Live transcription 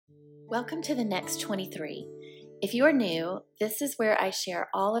Welcome to the Next 23. If you are new, this is where I share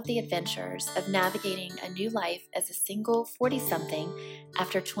all of the adventures of navigating a new life as a single 40-something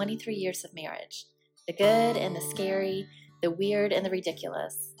after 23 years of marriage. The good and the scary, the weird and the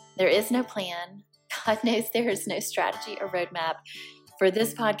ridiculous. There is no plan. God knows there is no strategy or roadmap for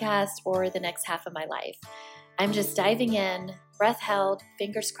this podcast or the next half of my life. I'm just diving in, breath held,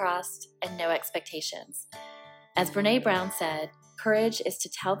 fingers crossed, and no expectations. As Brené Brown said, courage is to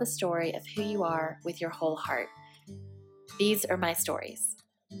tell the story of who you are with your whole heart. These are my stories.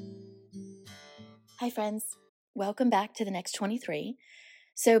 Hi, friends. Welcome back to the Next 23.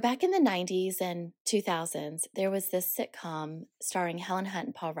 So back in the 90s and 2000s, there was this sitcom starring Helen Hunt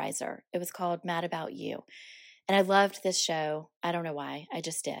and Paul Reiser. It was called Mad About You. And I loved this show. I don't know why. I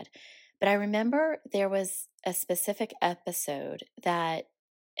just did. But I remember there was a specific episode that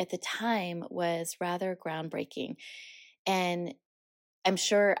at the time was rather groundbreaking. And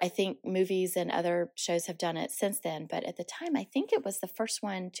I think movies and other shows have done it since then, but at the time, I think it was the first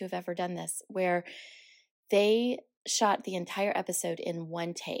one to have ever done this, where they shot the entire episode in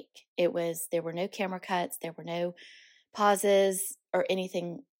one take. There were no camera cuts, there were no pauses or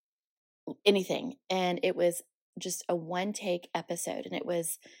anything, and it was just a one take episode, and it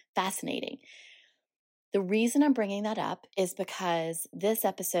was fascinating. The reason I'm bringing that up is because this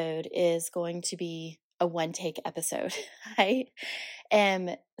episode is going to be a one-take episode. I am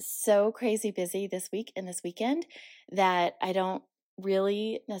so crazy busy this week and this weekend that I don't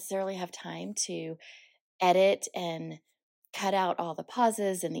really necessarily have time to edit and cut out all the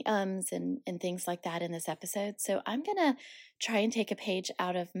pauses and the ums and things like that in this episode. So I'm going to try and take a page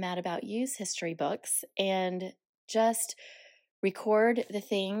out of Mad About You's history books and just record the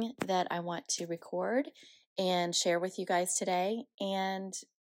thing that I want to record and share with you guys today. And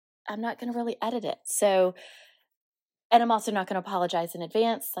I'm not going to really edit it. And I'm also not going to apologize in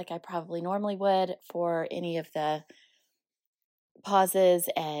advance like I probably normally would for any of the pauses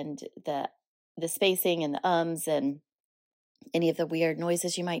and the spacing and the ums and any of the weird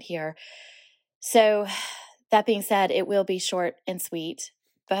noises you might hear. So that being said, it will be short and sweet,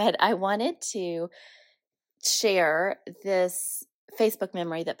 but I wanted to share this Facebook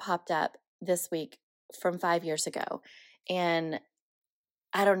memory that popped up this week from 5 years ago. And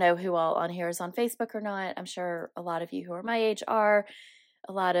I don't know who all on here is on Facebook or not. I'm sure a lot of you who are my age are.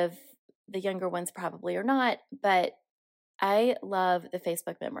 A lot of the younger ones probably are not. But I love the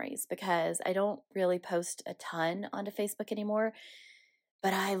Facebook memories because I don't really post a ton onto Facebook anymore.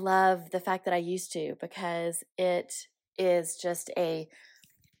 But I love the fact that I used to because it is just a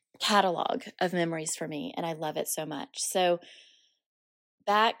catalog of memories for me. And I love it so much. So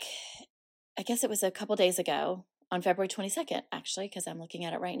back, I guess it was a couple days ago, on February 22nd, actually, because I'm looking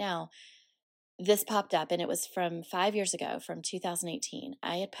at it right now, this popped up, and it was from 5 years ago, from 2018.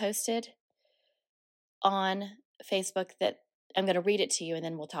 I had posted on Facebook that I'm going to read it to you, and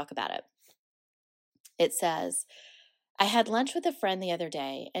then we'll talk about it. It says, I had lunch with a friend the other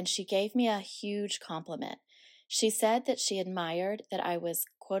day, and she gave me a huge compliment. She said that she admired that I was,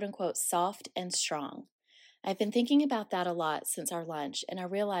 quote unquote, soft and strong. I've been thinking about that a lot since our lunch, and I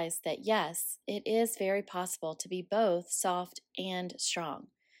realized that yes, it is very possible to be both soft and strong.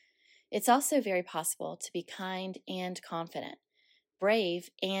 It's also very possible to be kind and confident, brave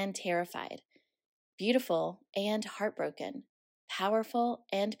and terrified, beautiful and heartbroken, powerful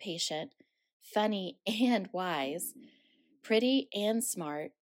and patient, funny and wise, pretty and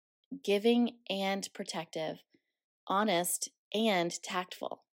smart, giving and protective, honest and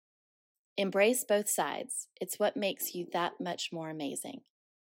tactful. Embrace both sides. It's what makes you that much more amazing.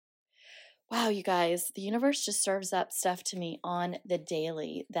 Wow, you guys, the universe just serves up stuff to me on the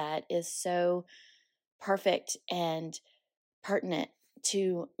daily that is so perfect and pertinent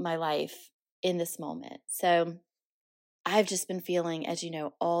to my life in this moment. So I've just been feeling, as you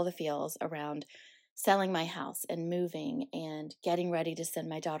know, all the feels around selling my house and moving and getting ready to send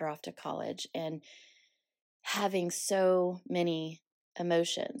my daughter off to college and having so many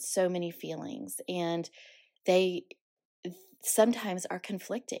emotions, so many feelings, and they sometimes are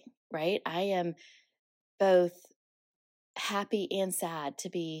conflicting, right? I am both happy and sad to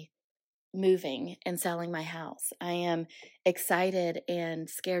be moving and selling my house. I am excited and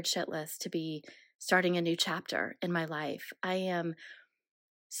scared shitless to be starting a new chapter in my life. I am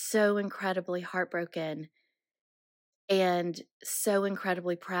so incredibly heartbroken and so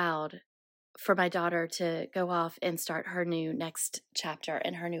incredibly proud for my daughter to go off and start her new next chapter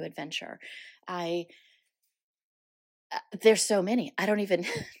and her new adventure. There's so many. I don't even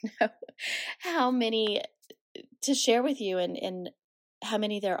know how many to share with you and how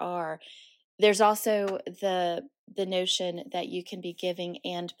many there are. There's also the the notion that you can be giving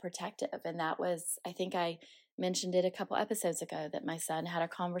and protective. And that was, I think I mentioned it a couple episodes ago, that my son had a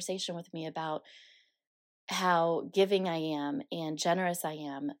conversation with me about how giving I am and generous I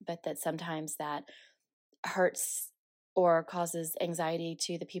am, but that sometimes that hurts or causes anxiety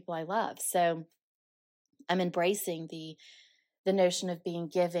to the people I love. So I'm embracing the notion of being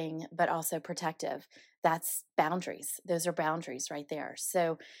giving, but also protective. That's boundaries. Those are boundaries right there.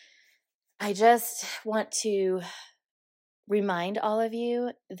 So I just want to remind all of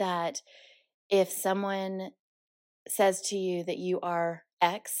you that if someone says to you that you are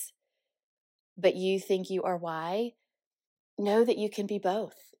X, but you think you are Y, know that you can be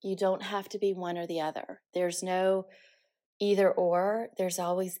both. You don't have to be one or the other. There's no either or, there's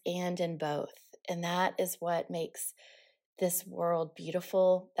always and both. And that is what makes this world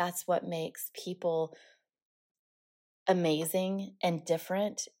beautiful. That's what makes people amazing and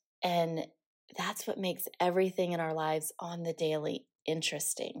different. And that's what makes everything in our lives on the daily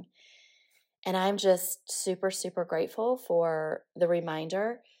interesting. And I'm just super, super grateful for the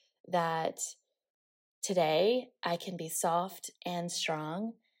reminder that today I can be soft and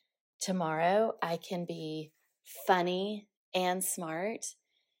strong. Tomorrow I can be funny and smart.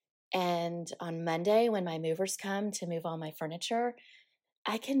 And on Monday, when my movers come to move all my furniture,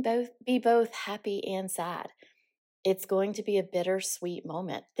 I can be both happy and sad. It's going to be a bittersweet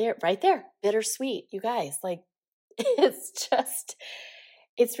moment. There, right there, bittersweet, you guys. Like, it's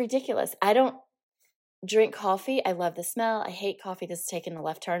ridiculous. I don't drink coffee. I love the smell. I hate coffee. This is taking a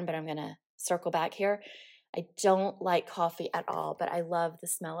left turn, but I'm going to circle back here. I don't like coffee at all, but I love the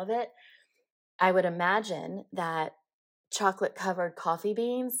smell of it. I would imagine that chocolate-covered coffee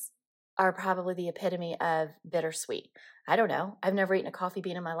beans are probably the epitome of bittersweet. I don't know. I've never eaten a coffee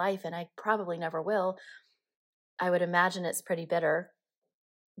bean in my life, and I probably never will. I would imagine it's pretty bitter,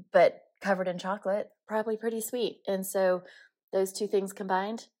 but covered in chocolate, probably pretty sweet. And so those two things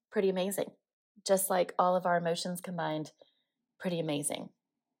combined, pretty amazing. Just like all of our emotions combined, pretty amazing.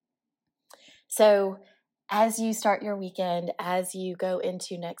 So as you start your weekend, as you go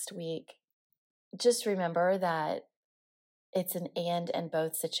into next week, just remember that it's an and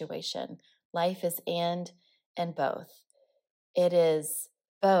both situation. Life is and both. It is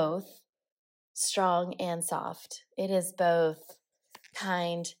both strong and soft. It is both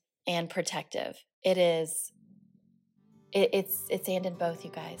kind and protective. It's and in both,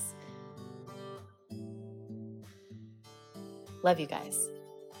 you guys. Love you guys.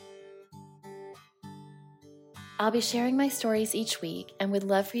 I'll be sharing my stories each week and would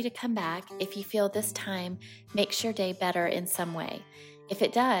love for you to come back if you feel this time makes your day better in some way. If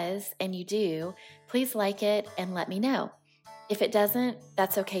it does, and you do, please like it and let me know. If it doesn't,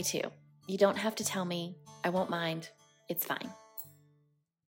 that's okay too. You don't have to tell me. I won't mind. It's fine.